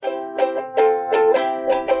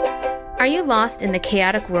Are you lost in the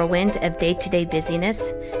chaotic whirlwind of day-to-day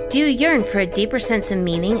busyness? Do you yearn for a deeper sense of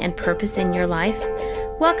meaning and purpose in your life?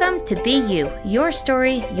 Welcome to Be You, Your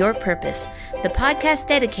Story, Your Purpose, the podcast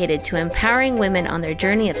dedicated to empowering women on their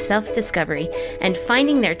journey of self-discovery and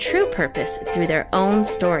finding their true purpose through their own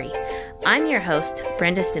story. I'm your host,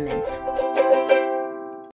 Brenda Simmons.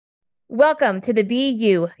 Welcome to the Be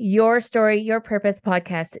You, Your Story, Your Purpose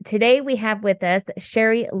podcast. Today we have with us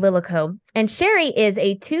Shari Lillico. And Shari is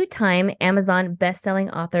a two-time Amazon best-selling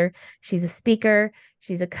author. She's a speaker.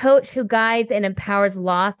 She's a coach who guides and empowers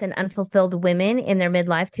lost and unfulfilled women in their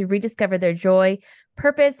midlife to rediscover their joy,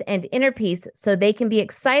 purpose, and inner peace so they can be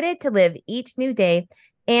excited to live each new day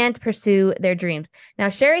and pursue their dreams. Now,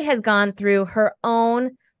 Shari has gone through her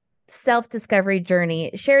own self-discovery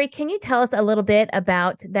journey. Shari, can you tell us a little bit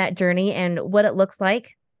about that journey and what it looks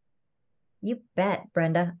like? You bet,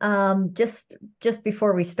 Brenda. Just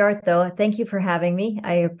before we start, though, thank you for having me.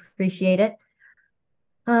 I appreciate it.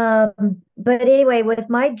 But anyway, with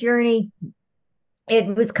my journey,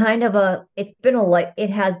 it was kind of it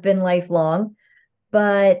has been lifelong,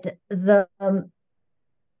 but the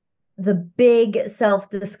big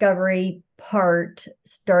self-discovery part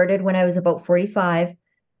started when I was about 45.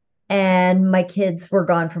 And my kids were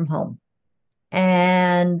gone from home.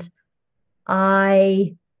 And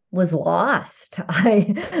I was lost.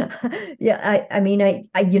 I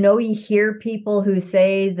you hear people who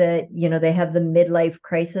say that, they have the midlife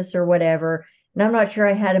crisis or whatever. And I'm not sure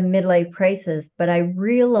I had a midlife crisis, but I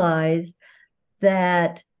realized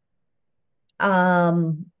that I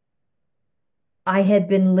had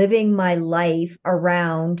been living my life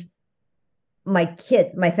around my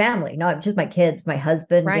kids, my family, not just my kids, my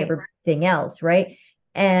husband, right, everything else, right?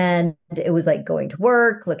 And it was like going to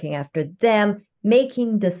work, looking after them,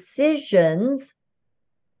 making decisions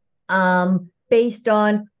based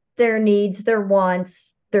on their needs, their wants,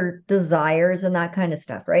 their desires, and that kind of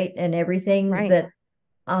stuff, right? And everything that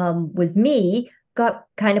was me got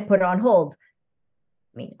kind of put on hold.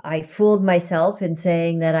 I mean, I fooled myself in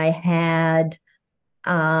saying that I had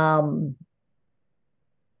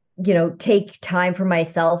take time for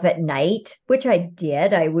myself at night, which I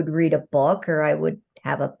did. I would read a book or I would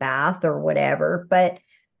have a bath or whatever, but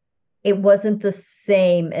it wasn't the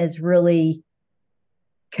same as really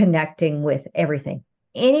connecting with everything.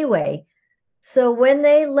 Anyway, so when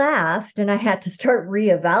they left and I had to start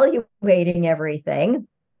reevaluating everything,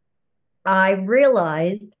 I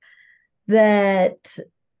realized that,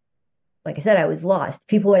 like I said, I was lost.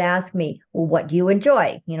 People would ask me, well, what do you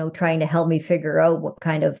enjoy? Trying to help me figure out what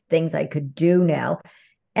kind of things I could do now.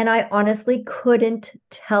 And I honestly couldn't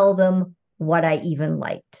tell them what I even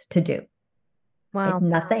liked to do. Wow. Like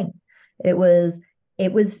nothing. It was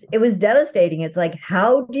devastating. It's like,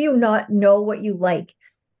 how do you not know what you like?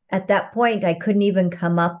 At that point, I couldn't even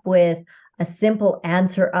come up with a simple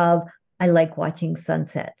answer of, I like watching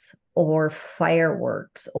sunsets or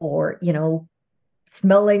fireworks or,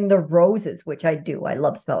 smelling the roses, which I do. I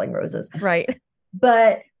love smelling roses. Right.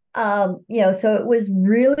 But, so it was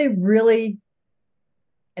really, really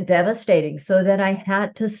devastating. So then I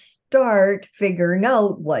had to start figuring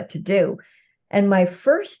out what to do. And my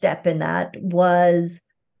first step in that was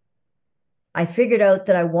I figured out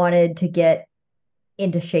that I wanted to get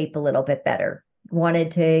into shape a little bit better,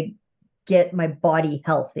 wanted to get my body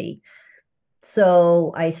healthy.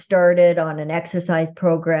 So I started on an exercise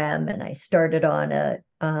program and I started on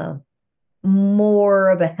a more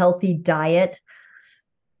of a healthy diet.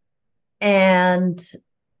 And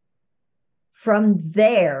from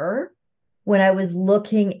there, when I was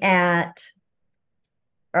looking at,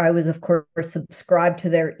 I was, of course, subscribed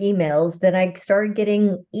to their emails, then I started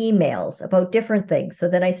getting emails about different things. So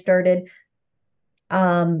then I started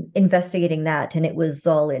investigating that, and it was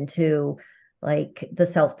all into like the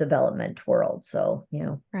self-development world. So,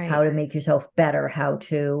 how to make yourself better, how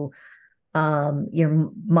to,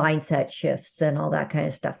 your mindset shifts and all that kind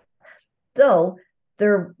of stuff. Though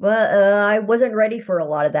I wasn't ready for a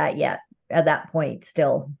lot of that yet at that point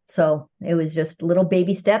still. So it was just little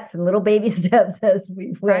baby steps as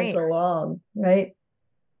we went along. Right.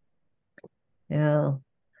 Yeah.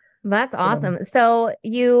 That's awesome. Yeah. So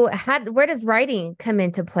where does writing come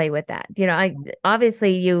into play with that?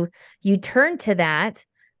 Obviously you turned to that.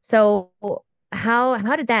 So how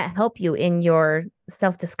did that help you in your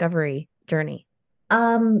self-discovery journey?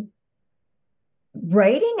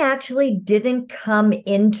 Writing actually didn't come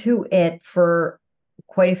into it for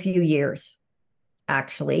quite a few years,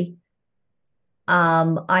 actually.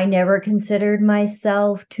 I never considered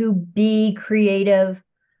myself to be creative.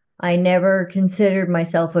 I never considered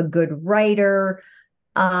myself a good writer.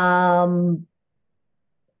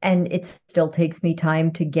 and it still takes me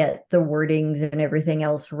time to get the wordings and everything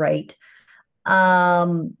else right.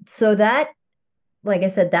 So that, like I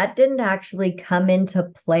said, that didn't actually come into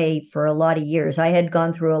play for a lot of years. I had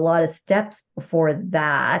gone through a lot of steps before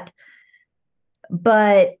that.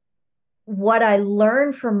 But what I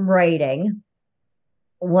learned from writing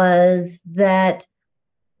was that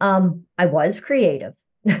I was creative.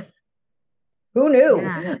 Who knew?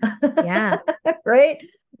 Yeah. Yeah. Right?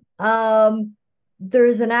 Um,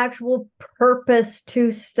 there's an actual purpose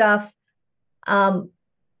to stuff. Um,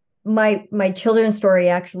 my children's story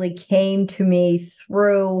actually came to me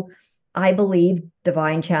through, I believe,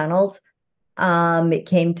 divine channels. It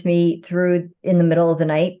came to me through in the middle of the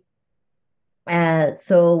night.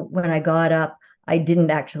 So when I got up, I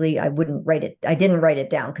wouldn't write it. I didn't write it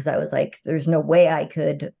down because I was like, there's no way I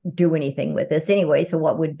could do anything with this anyway. So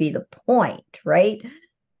what would be the point, right?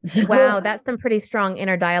 So, Wow, that's some pretty strong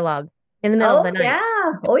inner dialogue in the middle of oh the night.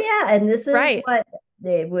 yeah, oh yeah. And this is Right. what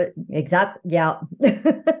they would exactly, yeah.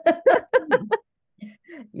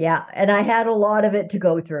 Yeah, and I had a lot of it to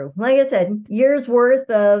go through. Like I said, years worth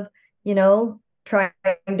of, trying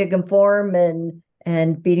to conform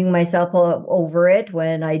and beating myself over it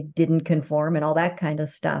when I didn't conform and all that kind of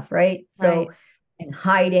stuff, right? So, Right. and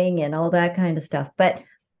hiding and all that kind of stuff. But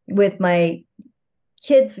with my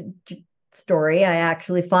kids' story, I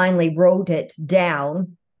actually finally wrote it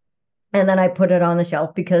down and then I put it on the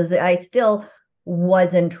shelf because I still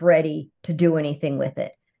wasn't ready to do anything with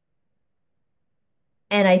it.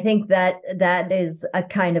 And I think that that is a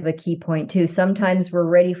kind of a key point too. Sometimes we're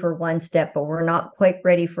ready for one step, but we're not quite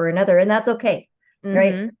ready for another, and that's okay,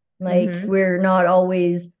 right? Mm-hmm. Like Mm-hmm. we're not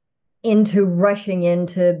always into rushing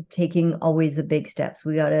into taking always the big steps.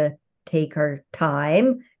 We got to take our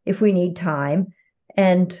time if we need time,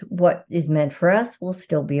 and what is meant for us will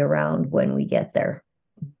still be around when we get there.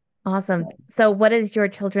 Awesome. So, So what is your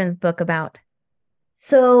children's book about?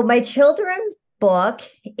 so my children's book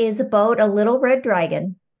is about a little red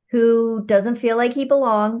dragon who doesn't feel like he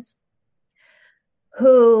belongs,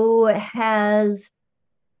 who has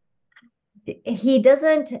he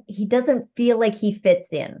doesn't feel like he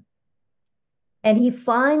fits in, and he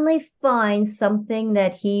finally finds something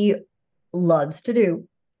that he loves to do,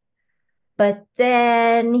 but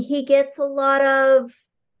then he gets a lot of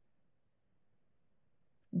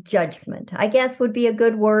judgment, I guess would be a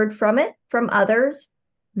good word, from others.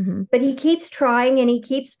 Mm-hmm. But he keeps trying and he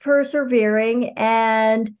keeps persevering,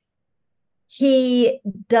 and he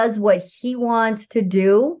does what he wants to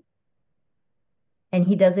do, and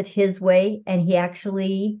he does it his way, and he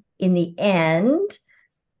actually in the end,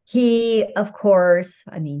 he, of course,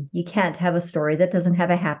 I mean, you can't have a story that doesn't have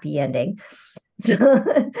a happy ending. So,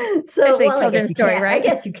 Especially well, I guess children's you story, can. I right?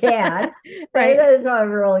 guess you can, but Right. that is not a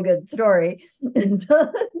really good story.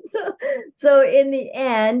 So in the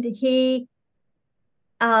end, he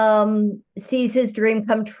sees his dream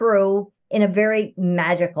come true in a very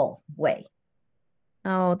magical way.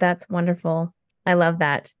 Oh, that's wonderful. I love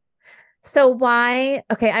that. So why,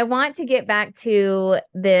 okay, I want to get back to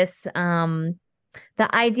this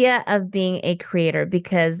the idea of being a creator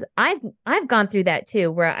because I've gone through that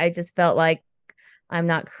too where I just felt like I'm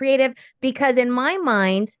not creative because in my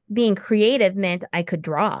mind being creative meant I could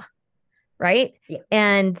draw, right? Yeah,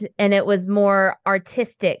 And it was more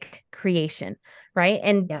artistic creation, right?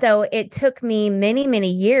 And yeah. so it took me many,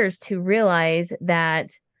 many years to realize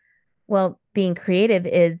that well, being creative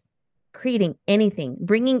is creating anything,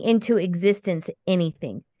 bringing into existence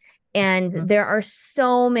anything. And Mhm. there are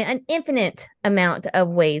so many, an infinite amount of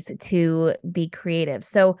ways to be creative.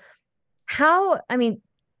 So, I mean,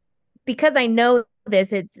 because I know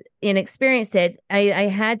this, it's and experienced it, I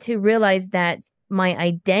had to realize that my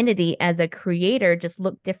identity as a creator just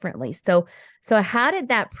looked differently. So how did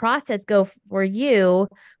that process go for you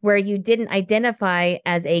where you didn't identify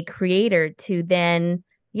as a creator to then,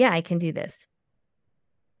 yeah, I can do this?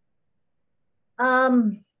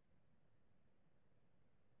 Um,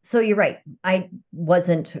 so you're right. I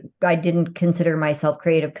didn't consider myself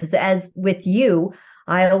creative because as with you,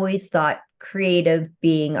 I always thought creative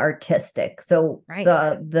being artistic. So Right.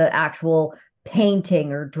 the actual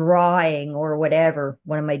painting or drawing or whatever.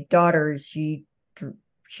 One of my daughters, she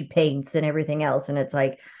paints and everything else, and it's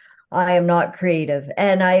like I am not creative.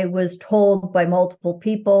 And I was told by multiple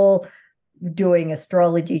people doing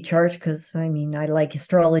astrology charts, because I mean I like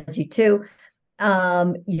astrology too,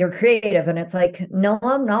 you're creative, and it's like no,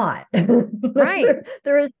 I'm not. Right.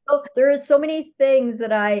 There is so many things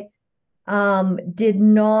that I did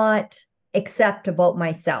not accept about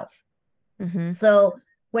myself. Hmm. So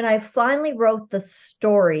when I finally wrote the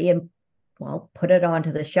story and well put it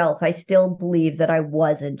onto the shelf, I still believe that I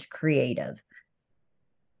wasn't creative.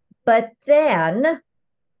 But then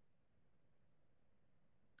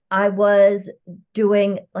I was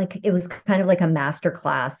doing like it was kind of like a master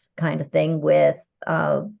class kind of thing with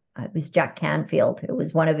it was Jack Canfield. It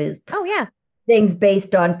was one of his Oh yeah. things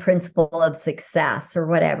based on principle of success or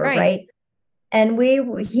whatever, Right. right? And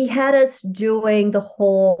he had us doing the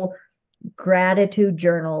whole gratitude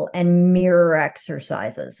journal and mirror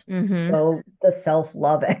exercises. Mm-hmm. So the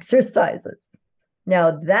self-love exercises.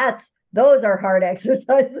 Now those are hard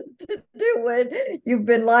exercises to do when you've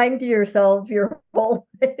been lying to yourself your whole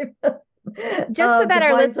life. Just so that To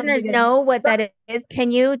our find listeners something and know what that is,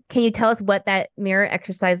 can you tell us what that mirror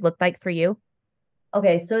exercise looked like for you?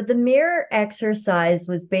 okay, so the mirror exercise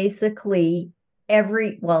was basically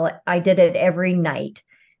I did it every night.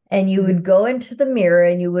 And you Mhm. would go into the mirror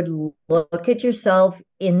and you would look at yourself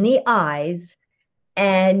in the eyes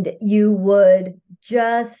and you would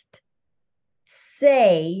just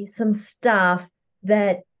say some stuff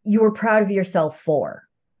that you were proud of yourself for.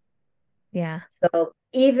 Yeah. So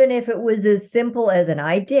even if it was as simple as, and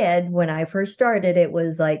I did when I first started, it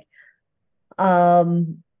was like,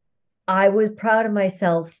 um, I was proud of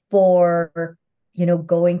myself for,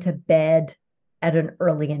 going to bed at an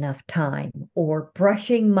early enough time or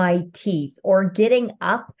brushing my teeth or getting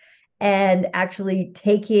up and actually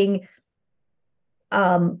taking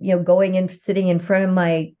going and sitting in front of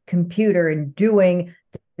my computer and doing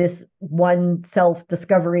this one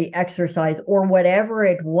self-discovery exercise or whatever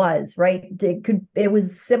it was, right? It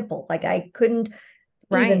was simple. Like I couldn't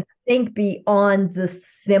even Right. think beyond the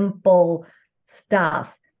simple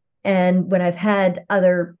stuff. And when I've had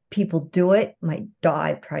other people do it,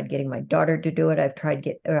 I've tried getting my daughter to do it.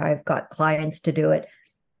 I've got clients to do it.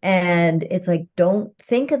 And it's like, don't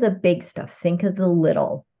think of the big stuff, think of the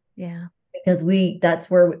little Yeah. because that's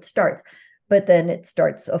where it starts. But then it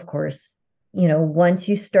starts, of course, once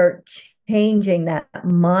you start changing that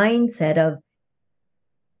mindset of,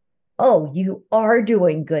 oh, you are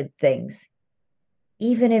doing good things,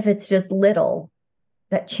 even if it's just little,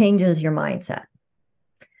 that changes your mindset.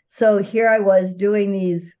 So here I was doing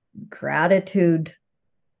these gratitude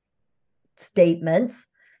statements.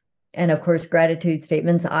 And of course, gratitude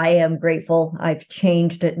statements. I am grateful. I've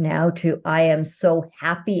changed it now to I am so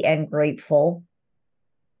happy and grateful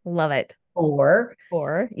Love it. for,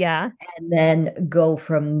 Or, yeah. and then go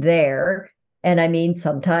from there. And I mean,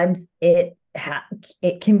 sometimes it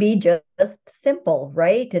can be just simple,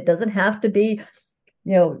 right? It doesn't have to be,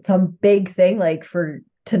 some big thing like for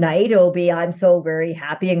tonight. It'll be I'm so very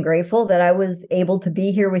happy and grateful that I was able to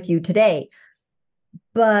be here with you today.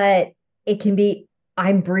 But it can be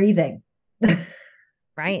I'm breathing.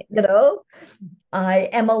 Right. I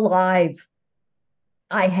am alive.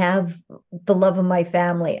 I have the love of my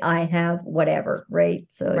family. I have whatever, right?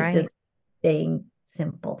 So it's Right. just staying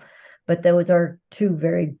simple. But those are two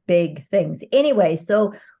very big things. Anyway,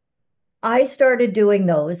 so I started doing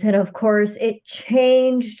those. And of course, it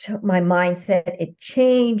changed my mindset, it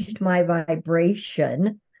changed my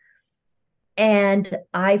vibration. And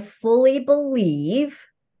I fully believe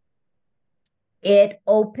it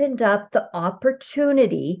opened up the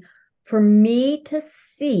opportunity for me to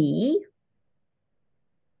see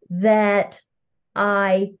that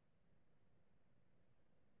I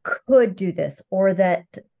could do this or that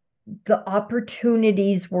the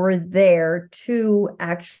opportunities were there to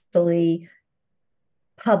actually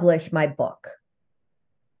publish my book.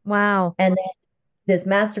 Wow. And then this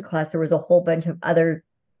masterclass, there was a whole bunch of other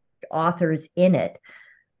authors in it.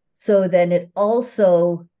 So then it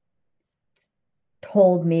also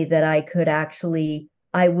told me that I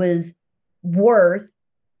was worth,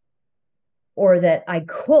 or that I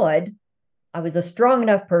was a strong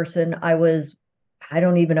enough person. I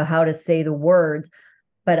don't even know how to say the words,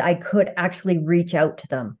 but I could actually reach out to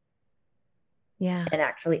them Yeah. and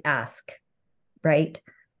actually ask, right?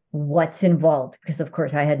 What's involved? Because, of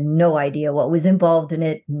course, I had no idea what was involved in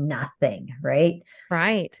it, nothing, right?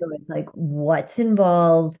 Right. So it's like, what's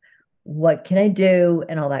involved? What can I do?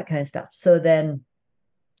 And all that kind of stuff. So then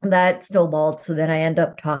that snowballed. So then I end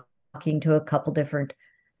up talking to a couple different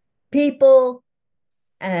people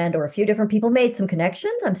or a few different people, made some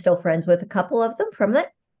connections. I'm still friends with a couple of them from it.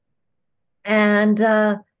 And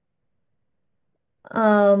yeah,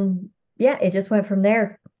 it just went from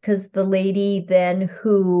there because the lady then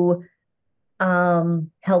who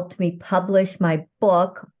helped me publish my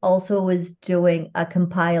book also was doing a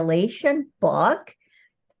compilation book.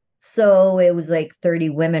 So it was like 30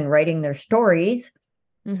 women writing their stories.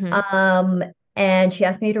 Mm-hmm. Um, and she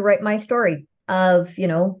asked me to write my story of,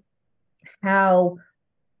 how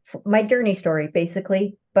my journey story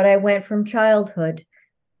basically, but I went from childhood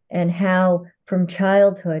and how from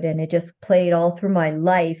childhood, and it just played all through my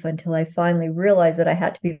life until I finally realized that I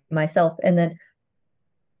had to be myself. And then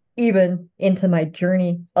even into my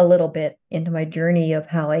journey, a little bit into my journey of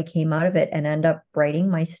how I came out of it and end up writing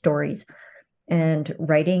my stories and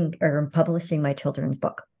writing or publishing my children's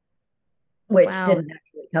book, which Wow. didn't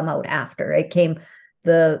actually come out after. It came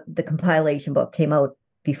the compilation book came out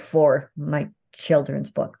before my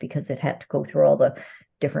children's book because it had to go through all the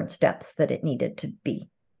different steps that it needed to be,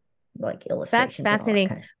 like That's illustrations and all that fascinating.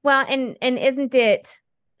 kind of stuff. Well, and isn't it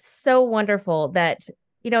so wonderful that,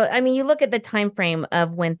 I mean, you look at the time frame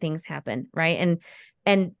of when things happen, right?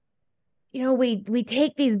 And we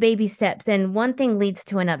take these baby steps and one thing leads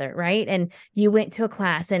to another, right? And you went to a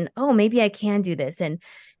class and oh, maybe I can do this.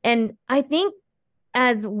 And I think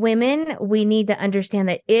as women, we need to understand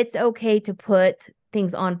that it's okay to put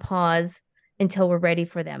things on pause until we're ready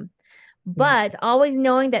for them. Yeah. But always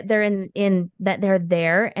knowing that they're in that they're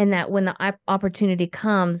there and that when the opportunity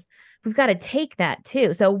comes, we've got to take that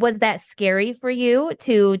too. So was that scary for you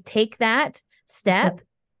to take that step?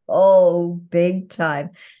 Oh, big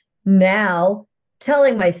time. Now,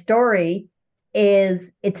 telling my story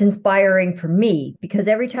it's inspiring for me because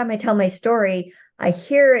every time I tell my story, I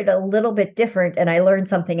hear it a little bit different and I learn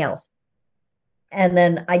something else. And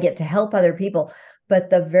then I get to help other people. But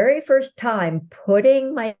the very first time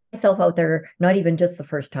putting myself out there, not even just the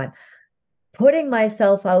first time, putting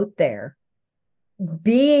myself out there,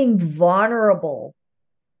 being vulnerable,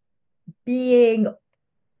 being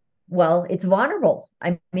well, it's vulnerable.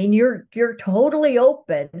 I mean, you're totally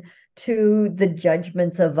open to the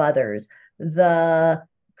judgments of others, the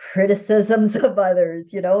criticisms of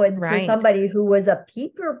others, and for Right. somebody who was a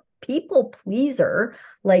people pleaser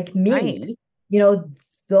like Right. me,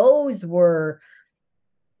 those were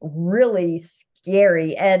really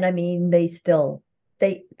scary. And I mean, I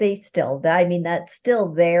mean, that's still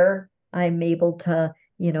there. I'm able to,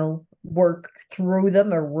 work through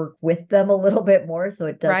them or work with them a little bit more so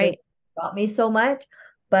it doesn't Right. stop me so much.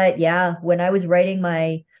 But yeah, when I was writing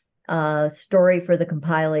my story for the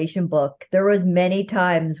compilation book, there was many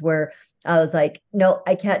times where I was like, no,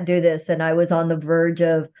 I can't do this. And I was on the verge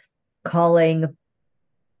of calling,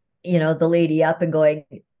 the lady up and going,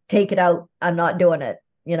 take it out. I'm not doing it.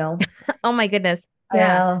 Oh my goodness.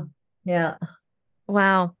 Yeah. Yeah. Yeah.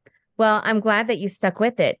 Wow. Well, I'm glad that you stuck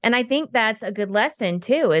with it. And I think that's a good lesson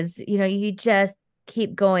too, is, you just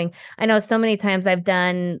keep going. I know so many times I've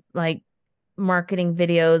done like marketing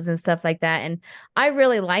videos and stuff like that. And I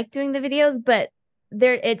really like doing the videos, but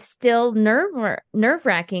it's still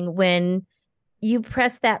nerve-wracking when you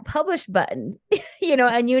press that publish button,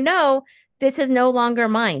 and this is no longer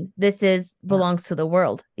mine. This is Yeah. belongs to the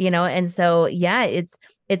world, and so yeah, it's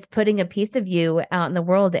putting a piece of you out in the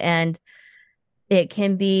world and it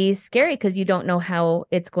can be scary because you don't know how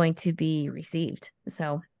it's going to be received.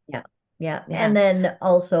 So, Yeah. Yeah. yeah, And then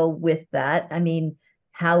also with that, I mean,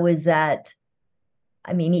 how is that?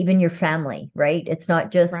 I mean, even your family, right? It's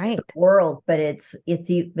not just the right, world, but it's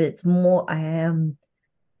more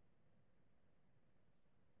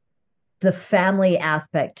the family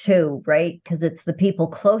aspect too, right? Because it's the people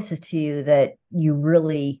closest to you that you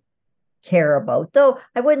really care about. Though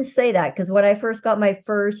I wouldn't say that because when I first got my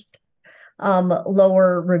first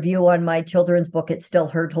lower review on my children's book, it still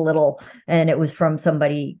hurt a little, and it was from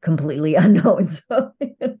somebody completely unknown. So,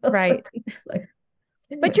 right. like,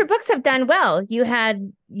 But your books have done well. You've yeah,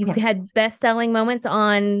 had best-selling moments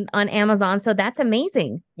on Amazon, so that's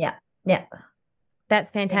amazing. yeah, yeah, That's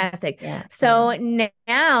yeah, fantastic. yeah, yeah. So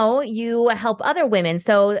now you help other women.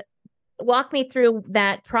 So walk me through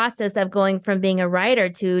that process of going from being a writer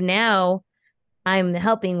to now I'm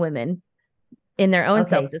helping women in their own Okay,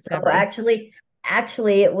 so self-discovery.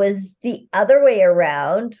 actually, it was the other way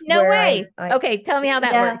around No where way. I Okay, tell me how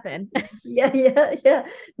that yeah, works then. yeah, yeah, yeah.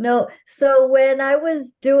 No, so when I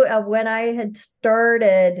had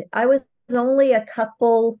started, I was only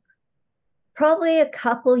probably a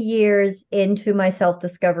couple years into my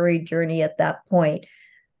self-discovery journey at that point.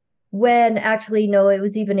 When actually, no, it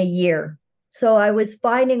was even a year. So I was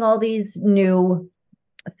finding all these new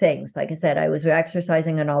things. Like I said, I was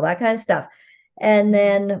exercising and all that kind of stuff. And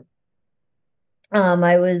then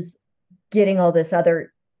I was getting all this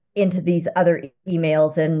other into these other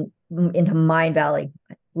emails and into Mind Valley.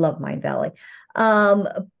 I love Mind Valley. Um,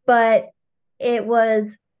 but it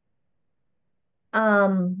was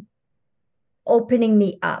um opening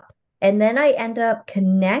me up. And then I ended up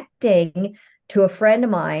connecting to a friend of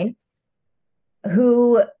mine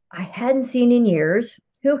who I hadn't seen in years,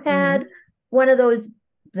 who Hmm. had one of those.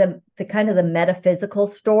 the kind of the metaphysical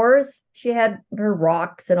stores. She had her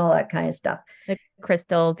rocks and all that kind of stuff. The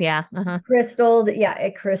crystals, yeah. Uh-huh. Crystals, yeah,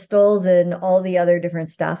 crystals and all the other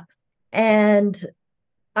different stuff. And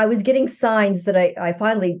I was getting signs that I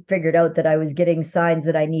finally figured out that I was getting signs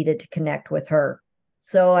that I needed to connect with her.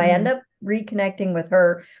 So I end up reconnecting with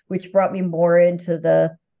her, which brought me more into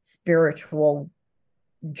the spiritual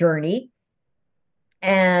journey.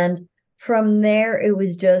 And from there, it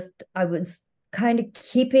was just, I was kind of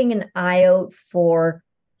keeping an eye out for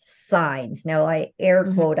signs. Now, I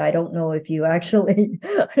air quote, I don't know if you actually,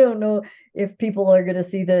 I don't know if people are going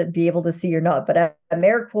to be able to see or not, but I'm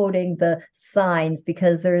air quoting the signs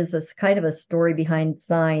because there's this kind of a story behind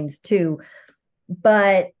signs too.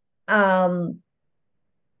 But the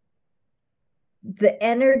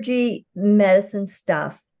energy medicine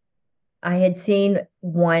stuff, I had seen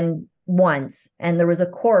one once, and there was a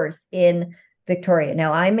course in Victoria.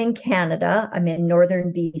 Now I'm in Canada, I'm in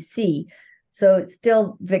northern BC. So it's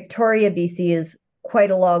still Victoria, BC is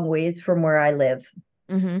quite a long ways from where I live.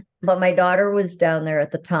 But my daughter was down there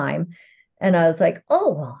at the time. And I was like,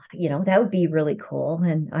 oh, well, that would be really cool.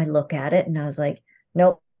 And I look at it and I was like,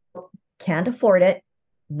 nope, can't afford it.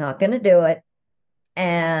 Not going to do it.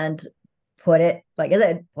 And like I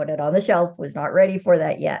said, put it on the shelf, was not ready for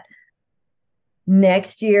that yet.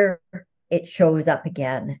 Next year, it shows up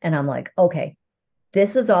again. And I'm like, okay,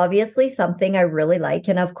 this is obviously something I really like.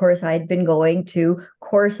 And of course, I'd been going to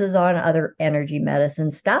courses on other energy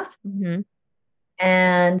medicine stuff.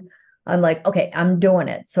 And I'm like, okay, I'm doing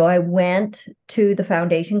it. So I went to the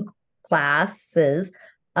foundation classes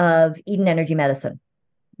of Eden Energy Medicine.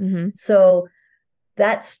 So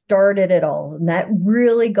that started it all. And that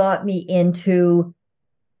really got me into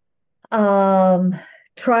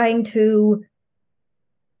trying to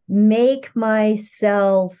make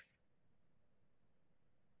myself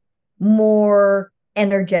more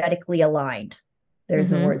energetically aligned. There's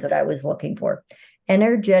the word that I was looking for.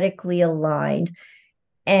 Energetically aligned.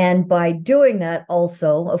 And by doing that,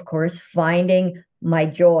 also, of course, finding my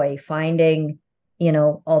joy, finding,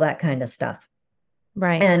 all that kind of stuff.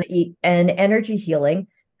 Right. And energy healing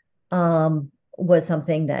was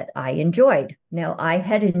something that I enjoyed. Now, I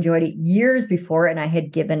had enjoyed it years before and I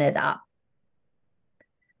had given it up.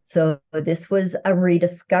 So this was a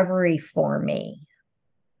rediscovery for me.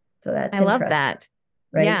 So that's I love that.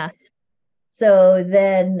 Right? Yeah. So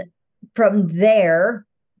then from there,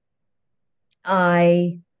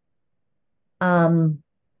 I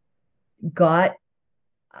got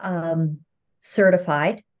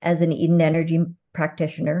certified as an Eden Energy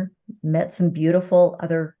practitioner, met some beautiful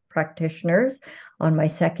other practitioners on my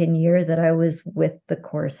second year that I was with the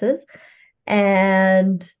courses.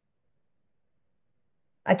 And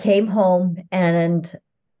I came home and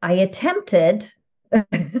I attempted,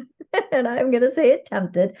 and I'm going to say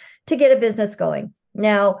attempted, to get a business going.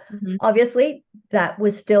 Now, obviously, that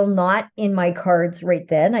was still not in my cards right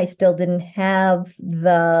then. I still didn't have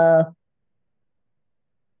the,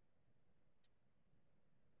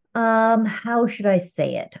 how should I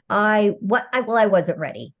say it? I wasn't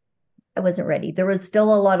ready. I wasn't ready. There was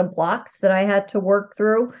still a lot of blocks that I had to work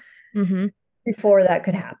through before that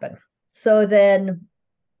could happen. So then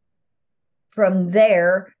from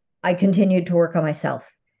there, I continued to work on myself.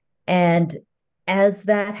 And as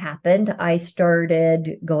that happened, I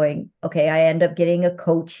started going, okay, I end up getting a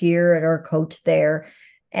coach here and a coach there.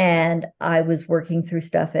 And I was working through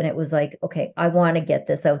stuff and it was like, okay, I want to get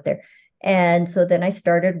this out there. And so then I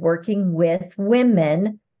started working with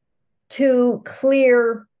women to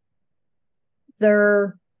clear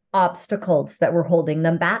their obstacles that were holding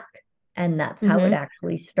them back. And that's how it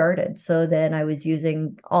actually started. So then I was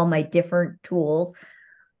using all my different tools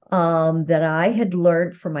that I had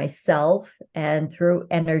learned for myself and through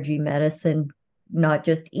energy medicine, not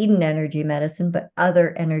just Eden Energy Medicine, but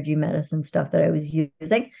other energy medicine stuff that I was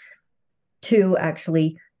using to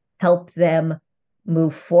actually help them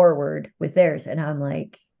move forward with theirs. And I'm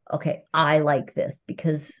like, okay, I like this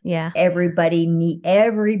because everybody needs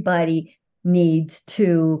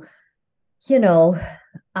to,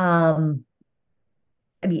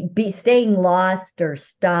 be staying lost or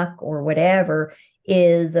stuck or whatever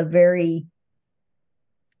is a very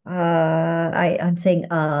I'm saying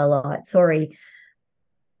a lot, sorry.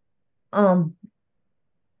 What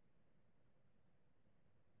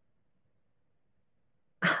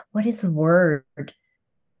is the word?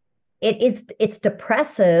 It's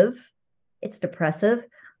depressive. It's depressive.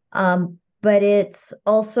 But it's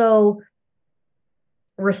also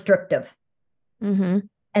restrictive. And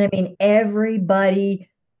I mean,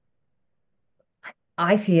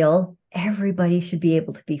 I feel everybody should be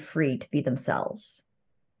able to be free to be themselves,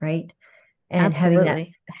 right? and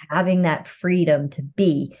Absolutely. having that freedom to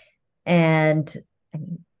be. And I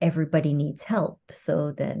mean, everybody needs help.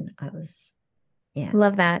 So then I was, yeah.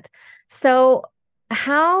 Love that. So,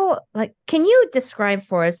 how, like, can you describe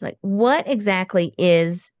for us, like, what exactly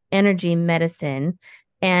is energy medicine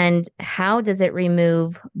and how does it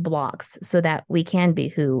remove blocks so that we can be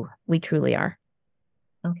who we truly are?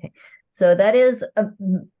 Okay. So that is a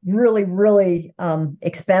really, really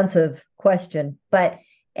expensive question, but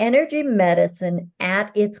energy medicine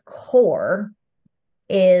at its core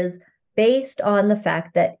is based on the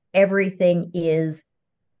fact that everything is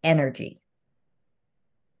energy.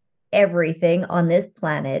 Everything on this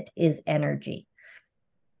planet is energy.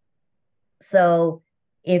 So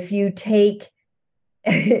if you take,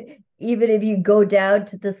 even if you go down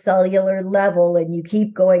to the cellular level and you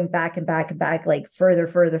keep going back and back and back, like further,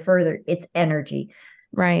 further, further, it's energy.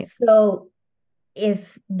 Right. So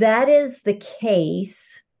if that is the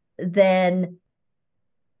case, then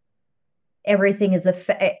everything is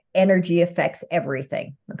energy affects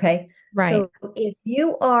everything. Okay. Right. So if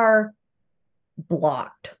you are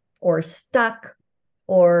blocked or stuck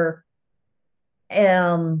or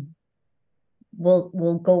um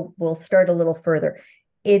we'll start a little further.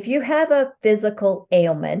 If you have a physical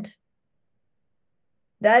ailment,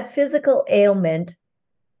 that physical ailment,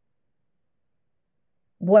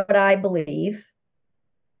 what I believe,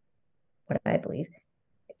 what I believe,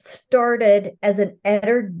 started as an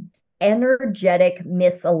energetic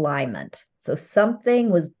misalignment. So something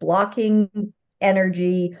was blocking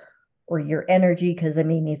energy or your energy, because I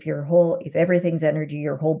mean, if everything's energy,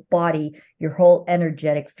 your whole body, your whole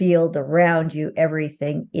energetic field around you,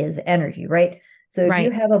 everything is energy, right? So if you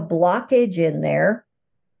Right. have a blockage in there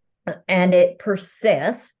and it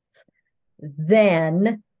persists,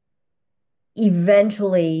 then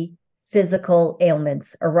eventually physical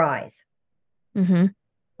ailments arise. Mm-hmm.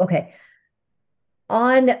 Okay.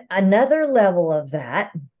 On another level of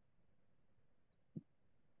that,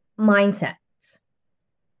 mindsets.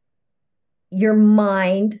 Your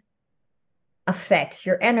mind affects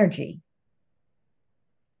your energy.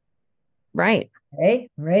 Right. Okay,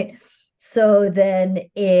 right. So then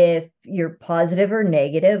if you're positive or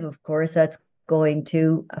negative, of course, that's going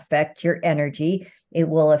to affect your energy. It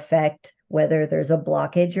will affect whether there's a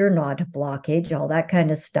blockage or not a blockage, all that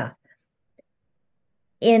kind of stuff.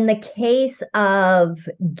 In the case of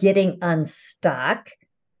getting unstuck,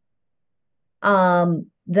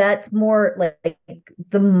 that's more like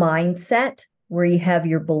the mindset where you have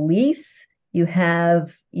your beliefs, you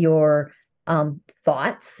have your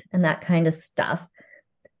thoughts and that kind of stuff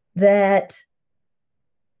that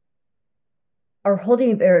are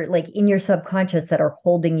holding, or like in your subconscious, that are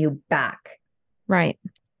holding you back. Right.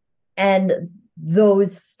 And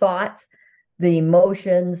those thoughts, the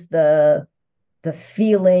emotions, the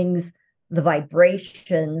feelings, the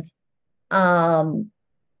vibrations, um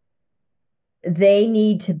they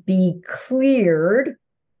need to be cleared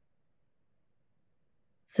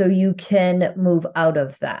so you can move out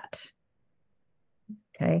of that.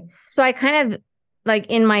 Okay. So I kind of like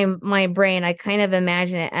in my brain, I kind of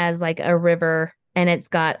imagine it as like a river and it's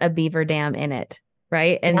got a beaver dam in it,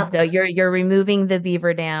 right? And Yeah. so you're removing the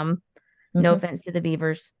beaver dam, no Mhm. offense to the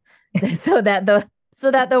beavers, so that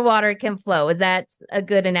the water can flow. Is that a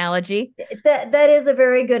good analogy? That is a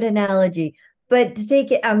very good analogy. But to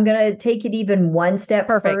take it, I'm going to take it even one step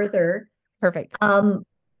Perfect. further. Perfect. Um,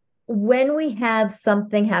 when we have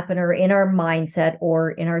something happen, or in our mindset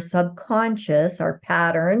or in our subconscious, our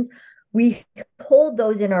patterns, we hold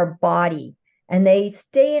those in our body and they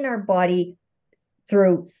stay in our body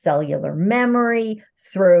through cellular memory,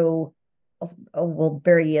 through well,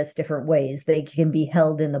 various different ways they can be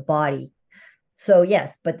held in the body. So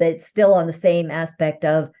yes, but it's still on the same aspect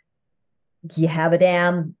of, you have a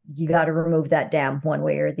dam, you got to remove that dam one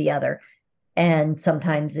way or the other. And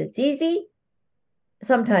sometimes it's easy,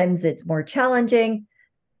 sometimes it's more challenging.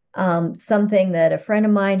 Something that a friend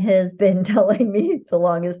of mine has been telling me the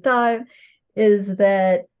longest time is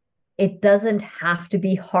that it doesn't have to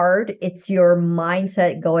be hard. It's your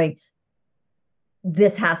mindset going,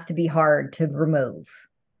 this has to be hard to remove.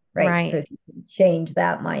 Right. So Right. if you can change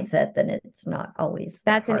that mindset, then it's not always that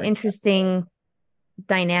That's an hard. interesting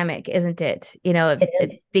dynamic, isn't it? It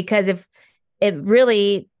If is. because if it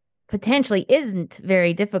really potentially isn't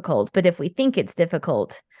very difficult, but if we think it's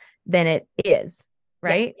difficult, then it is, Yeah.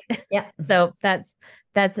 right? Yeah. So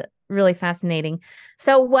that's really fascinating.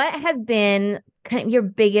 So what has been kind of your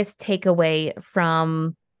biggest takeaway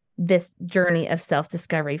from this journey of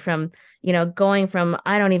self-discovery from, going from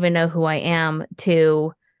I don't even know who I am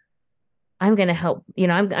to I'm going to help,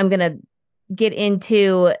 I'm going to get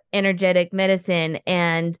into energetic medicine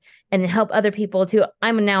and help other people too.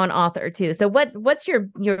 I'm now an author too. So what's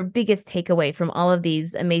your biggest takeaway from all of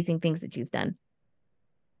these amazing things that you've done?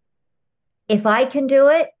 If I can do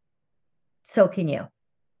it, so can you.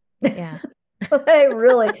 Yeah. I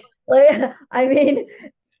really like, I mean,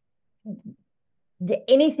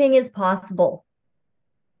 anything is possible.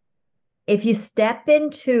 If you step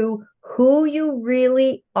into who you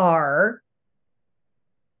really are,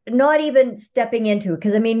 not even stepping into,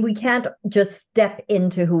 because I mean, we can't just step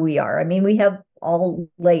into who we are. I mean, we have all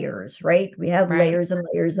layers, right? We have Right. layers and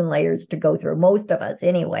layers and layers to go through, most of us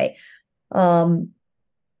anyway. Um,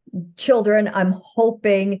 Children, I'm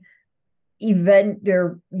hoping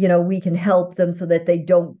we can help them so that they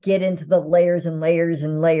don't get into the layers and layers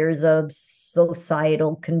and layers of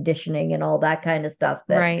societal conditioning and all that kind of stuff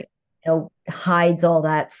that Right. hides all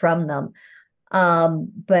that from them.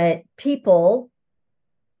 But people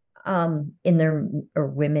in their or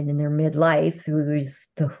women in their midlife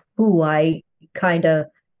who I kind of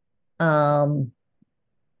um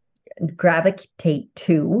gravitate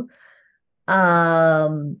to,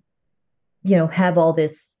 um have all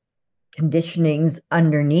this conditionings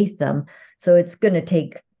underneath them. So it's going to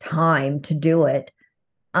take time to do it.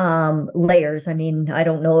 Layers. I mean, I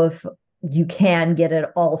don't know if you can get it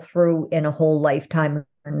all through in a whole lifetime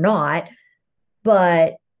or not,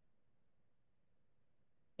 but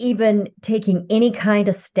even taking any kind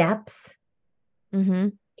of steps Mm-hmm.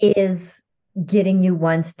 is getting you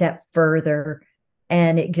one step further.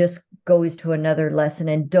 And it just goes to another lesson.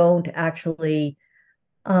 And don't actually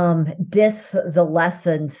diss the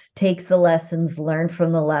lessons, take the lessons, learn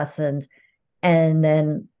from the lessons, and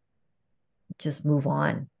then just move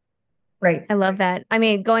on. Right. I love that. I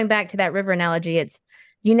mean, going back to that river analogy, it's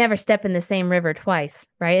you never step in the same river twice,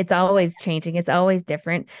 right? It's always changing, it's always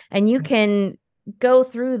different. And you can go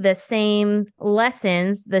through the same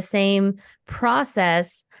lessons, the same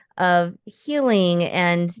process of healing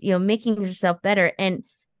and, making yourself better. And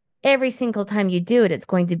every single time you do it, it's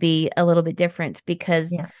going to be a little bit different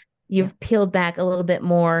because Yeah. Yeah. you've peeled back a little bit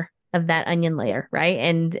more of that onion layer, right?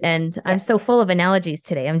 And I'm Yeah. so full of analogies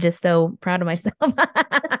today. I'm just so proud of myself. Good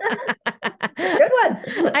ones.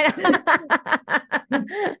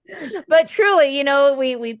 But truly,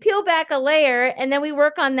 we peel back a layer and then we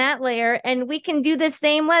work on that layer and we can do the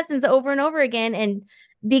same lessons over and over again. And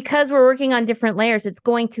because we're working on different layers, it's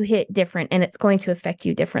going to hit different and it's going to affect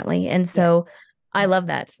you differently. And Yeah. so I love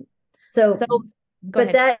that. So, So go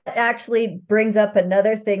but ahead. that actually brings up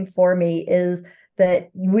another thing for me is that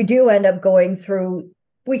we do end up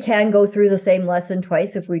we can go through the same lesson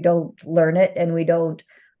twice if we don't learn it and we don't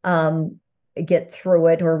um, get through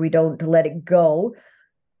it or we don't let it go.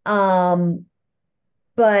 Um,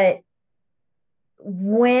 but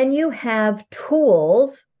when you have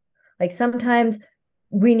tools, like sometimes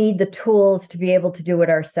we need the tools to be able to do it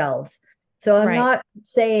ourselves. So I'm Right. not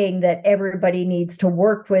saying that everybody needs to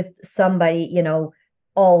work with somebody,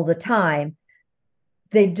 all the time.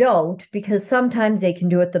 They don't, because sometimes they can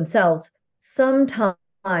do it themselves.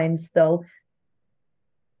 Sometimes, though,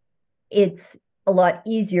 it's a lot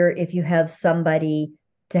easier if you have somebody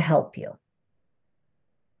to help you.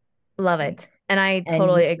 Love Right. it. And I And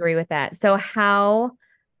totally agree with that. So how,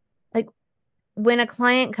 like, when a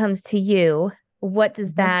client comes to you, what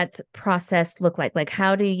does Mhm. that process look like? Like,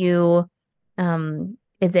 how do you,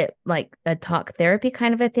 is it like a talk therapy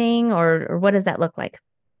kind of a thing, or what does that look like?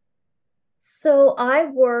 So I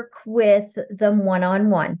work with them one on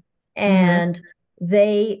one, Mm-hmm. and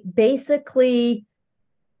they basically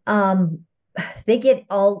um, they get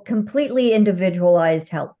all completely individualized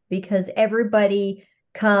help because everybody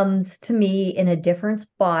comes to me in a different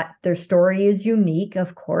spot. Their story is unique,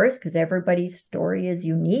 of course, because everybody's story is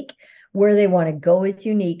unique. Where they want to go is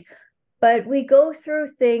unique. But we go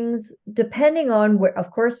through things depending on where,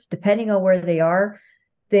 of course, depending on where they are,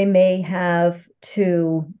 they may have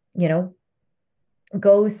to,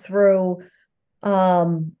 go through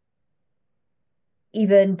um,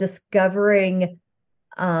 even discovering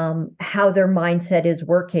how their mindset is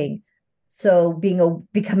working. So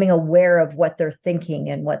becoming aware of what they're thinking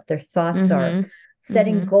and what their thoughts are, Mm-hmm.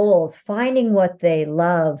 setting Mm-hmm. goals, finding what they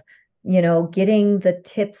love, getting the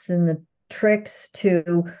tips and the tricks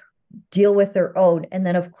to deal with their own. And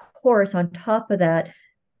then, of course, on top of that,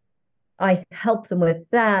 I help them with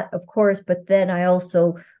that, of course, but then I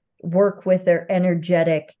also work with their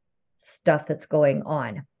energetic stuff that's going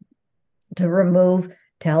on to remove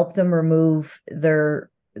to help them remove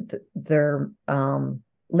their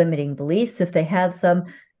limiting beliefs if they have some.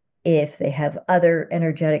 If they have other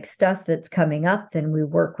energetic stuff that's coming up, then we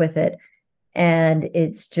work with it. And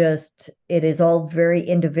it is all very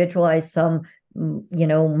individualized. Some,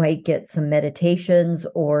 might get some meditations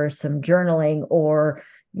or some journaling, or,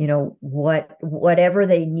 whatever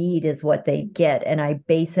they need is what they get. And I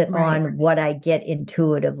base it Right. on what I get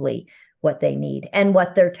intuitively, what they need and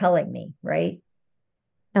what they're telling me, right?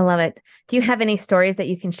 I love it. Do you have any stories that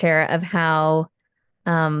you can share of how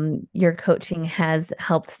your coaching has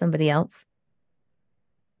helped somebody else?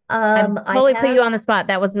 I I totally put have you on the spot.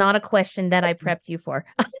 That was not a question that I prepped you for.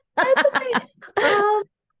 That's okay.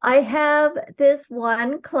 I have this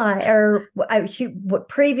one client, she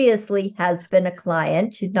previously has been a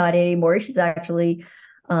client. She's not anymore. She's actually,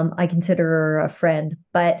 I consider her a friend,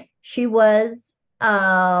 but she was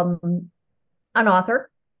an author.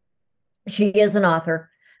 She is an author,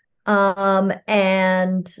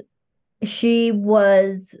 and she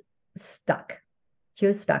was stuck. She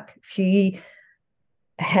was stuck. She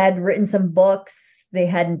had written some books. They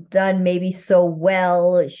hadn't done maybe so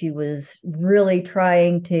well. She was really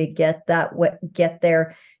trying to get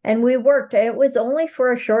there. And we worked. And it was only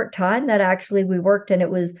for a short time that actually we worked, and it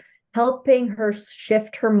was helping her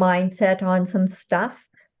shift her mindset on some stuff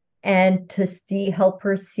and to help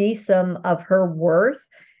her see some of her worth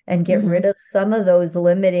and get Hmm. rid of some of those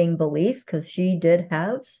limiting beliefs, because she did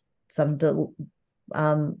have some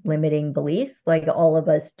limiting beliefs like all of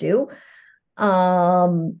us do,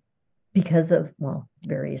 um, because of, well,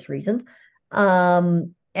 various reasons.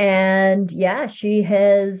 And yeah, she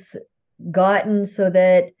has gotten so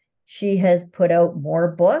that she has put out more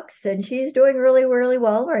books, and she's doing really, really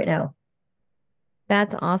well right now.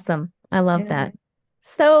 That's awesome. I love Yeah. that.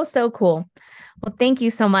 So, so cool. Well, thank you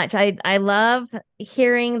so much. I love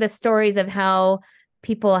hearing the stories of how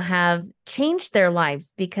people have changed their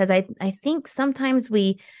lives because I think sometimes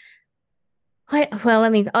well,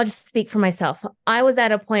 I'll just speak for myself. I was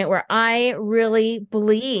at a point where I really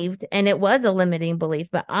believed, and it was a limiting belief,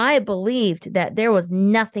 but I believed that there was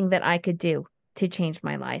nothing that I could do to change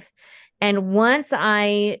my life. And once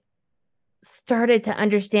I started to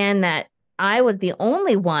understand that I was the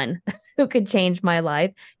only one who could change my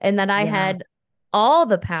life and that I Yeah. had all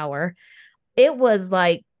the power, it was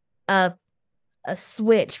like a a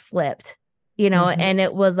switch flipped, Mhm. and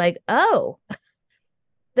it was like, oh,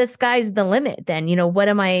 the sky's the limit then. What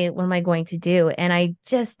am I going to do? And I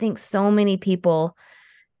just think so many people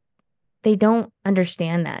they don't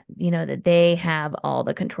understand that they have all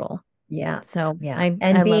the control. Yeah. So Yeah. I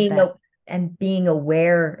love that. And being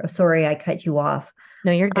aware, sorry, I cut you off.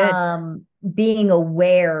 No, you're good. Being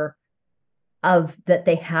aware of that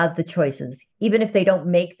they have the choices, even if they don't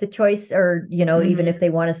make the choice, or, even Hmm. if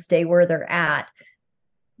they want to stay where they're at,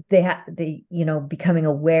 becoming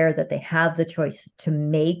aware that they have the choice to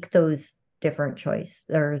make those different choice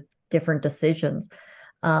or different decisions,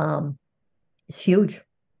 is huge.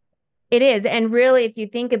 It is. And really, if you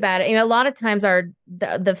think about it, a lot of times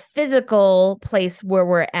the physical place where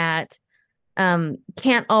we're at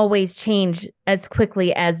can't always change as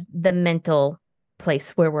quickly as the mental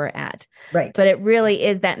place where we're at. Right. But it really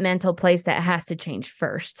is that mental place that has to change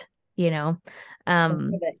first, you know.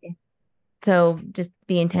 Um, Okay. so just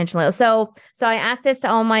be intentional. So I asked this to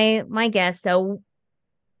all my guests. So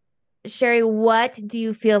Shari, what do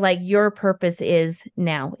you feel like your purpose is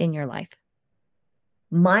now in your life?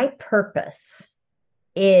 My purpose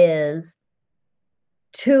is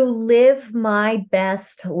to live my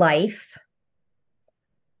best life,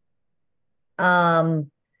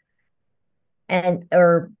 um and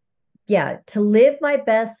or yeah, to live my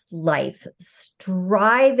best life,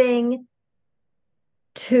 striving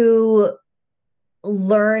to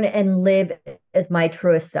learn and live as my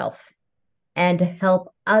truest self, and to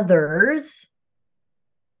help others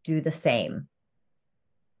do the same,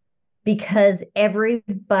 because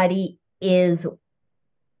everybody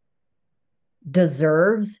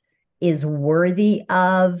deserves, is worthy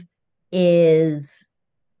of, is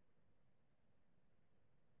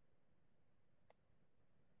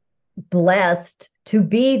blessed to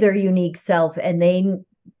be their unique self, and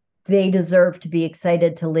they deserve to be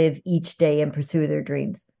excited to live each day and pursue their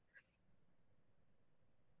dreams.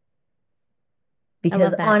 I Because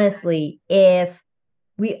love that. honestly, if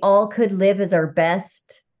we all could live as our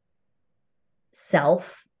best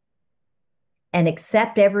self and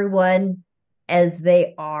accept everyone as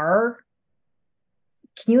they are,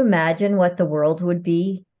 can you imagine what the world would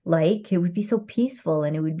be like? It would be so peaceful,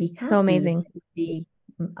 and it would be So happy. amazing. It would be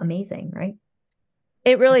amazing, right?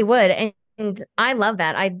 It really would. And I love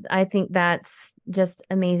that. I think that's just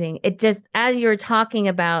amazing. It just as you're talking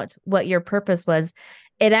about what your purpose was,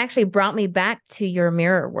 it actually brought me back to your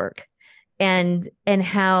mirror work and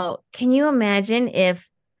how can you imagine if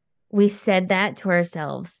we said that to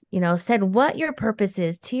ourselves, said what your purpose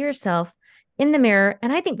is to yourself in the mirror.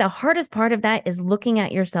 And I think the hardest part of that is looking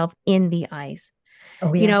at yourself in the eyes.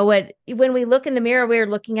 Oh, yeah. When we look in the mirror, we're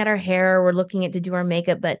looking at our hair, we're looking at to do our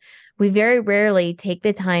makeup, but we very rarely take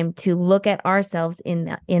the time to look at ourselves in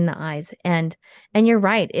the eyes. And you're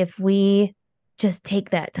right. If we just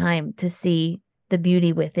take that time to see the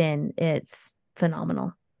beauty within, it's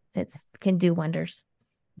phenomenal. It can do wonders.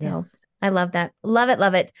 So Yes. I love that. Love it.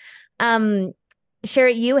 Love it.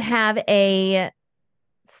 Shari, you have a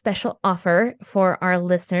special offer for our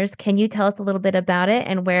listeners. Can you tell us a little bit about it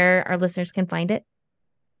and where our listeners can find it?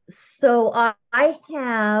 So I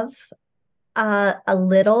have a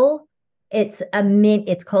little, it's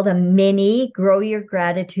called a mini Grow Your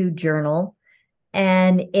Gratitude Journal.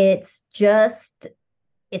 And it's a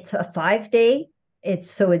 5-day.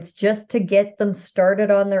 It's just to get them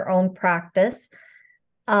started on their own practice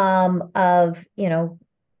of,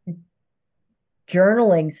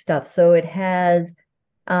 journaling stuff. So it has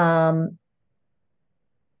uh,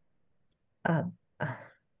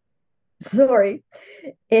 sorry,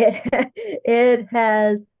 it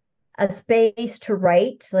has a space to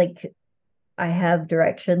write. Like, I have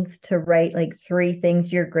directions to write like 3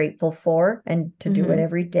 things you're grateful for and to do it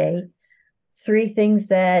every day. 3 things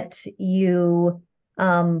that you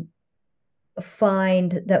find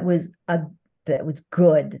that was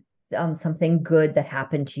good, something good that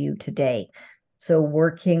happened to you today. So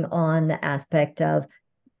working on the aspect of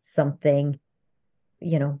something,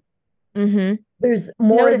 there's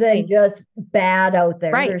more than just bad out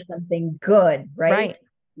there. Right. There's something good, right?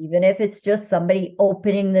 Even if it's just somebody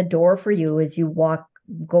opening the door for you as you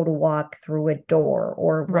go to walk through a door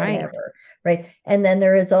or whatever, right? And then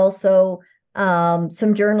there is also some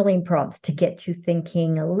journaling prompts to get you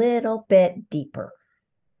thinking a little bit deeper.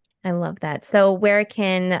 I love that. So where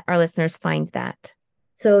can our listeners find that?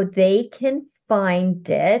 So they can find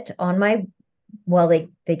it on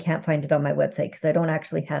they can't find it on my website because I don't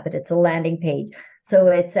actually have it. It's a landing page. So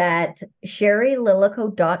it's at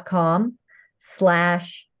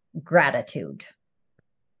sharilillico.com/gratitude.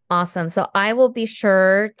 Awesome. So I will be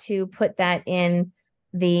sure to put that in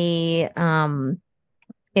the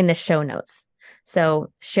show notes.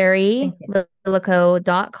 So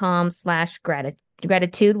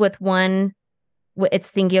sharilillico.com/gratitude with one, it's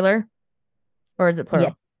singular or is it plural?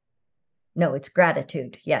 Yes. No, it's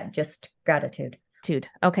gratitude. Yeah, just gratitude.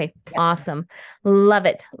 Okay. Yep. Awesome. Love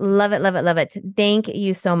it. Love it. Love it. Love it. Thank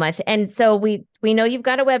you so much. And so we know you've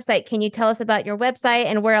got a website. Can you tell us about your website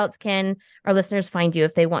and where else can our listeners find you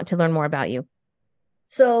if they want to learn more about you?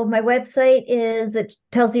 So my website it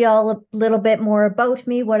tells you all a little bit more about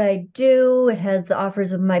me, what I do. It has the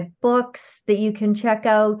offers of my books that you can check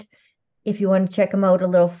out if you want to check them out a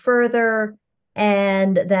little further.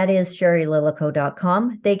 And that is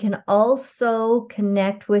sharilillico.com. They can also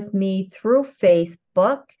connect with me through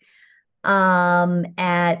Facebook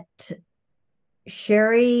at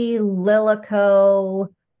Shari Lillico.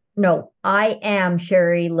 No, I am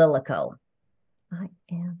Shari Lillico.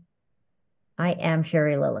 I am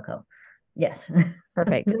Shari Lillico. Yes.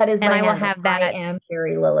 Perfect. That is my handle. I will have that. I am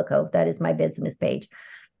Shari Lillico. That is my business page.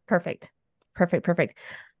 Perfect.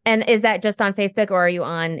 And is that just on Facebook or are you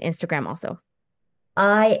on Instagram also?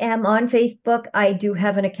 I am on Facebook. I do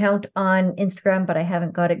have an account on Instagram, but I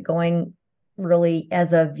haven't got it going really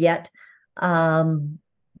as of yet.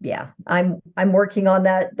 Yeah, I'm working on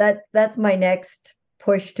that. That's my next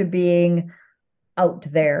push to being out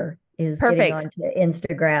there is getting onto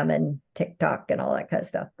Instagram and TikTok and all that kind of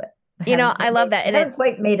stuff. But I love that. And I haven't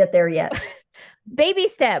quite made it there yet. Baby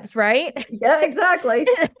steps, right? Yeah, exactly.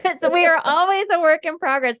 So we are always a work in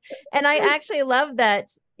progress. And I actually love that,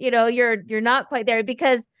 you're not quite there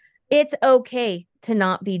because it's okay to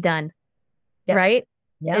not be done. Yep. Right?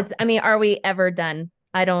 Yeah. Are we ever done?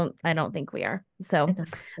 I don't think we are. So,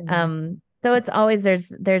 so it's always,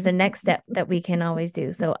 there's a next step that we can always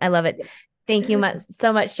do. So I love it. Yep. Thank you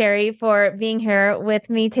so much, Shari, for being here with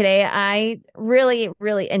me today. I really,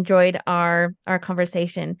 really enjoyed our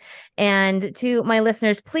conversation. And to my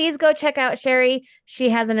listeners, please go check out Shari. She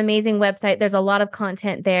has an amazing website. There's a lot of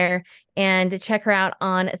content there. And check her out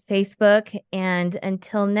on Facebook. And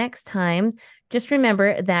until next time, just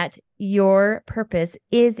remember that your purpose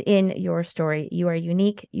is in your story. You are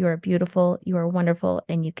unique, you are beautiful, you are wonderful,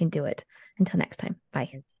 and you can do it. Until next time, bye.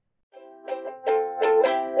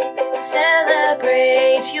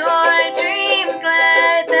 Celebrate your dreams,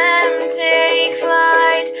 let them take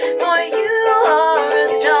flight, for you are a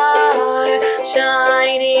star,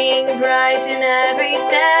 shining bright in every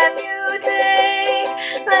step you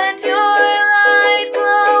take. Let your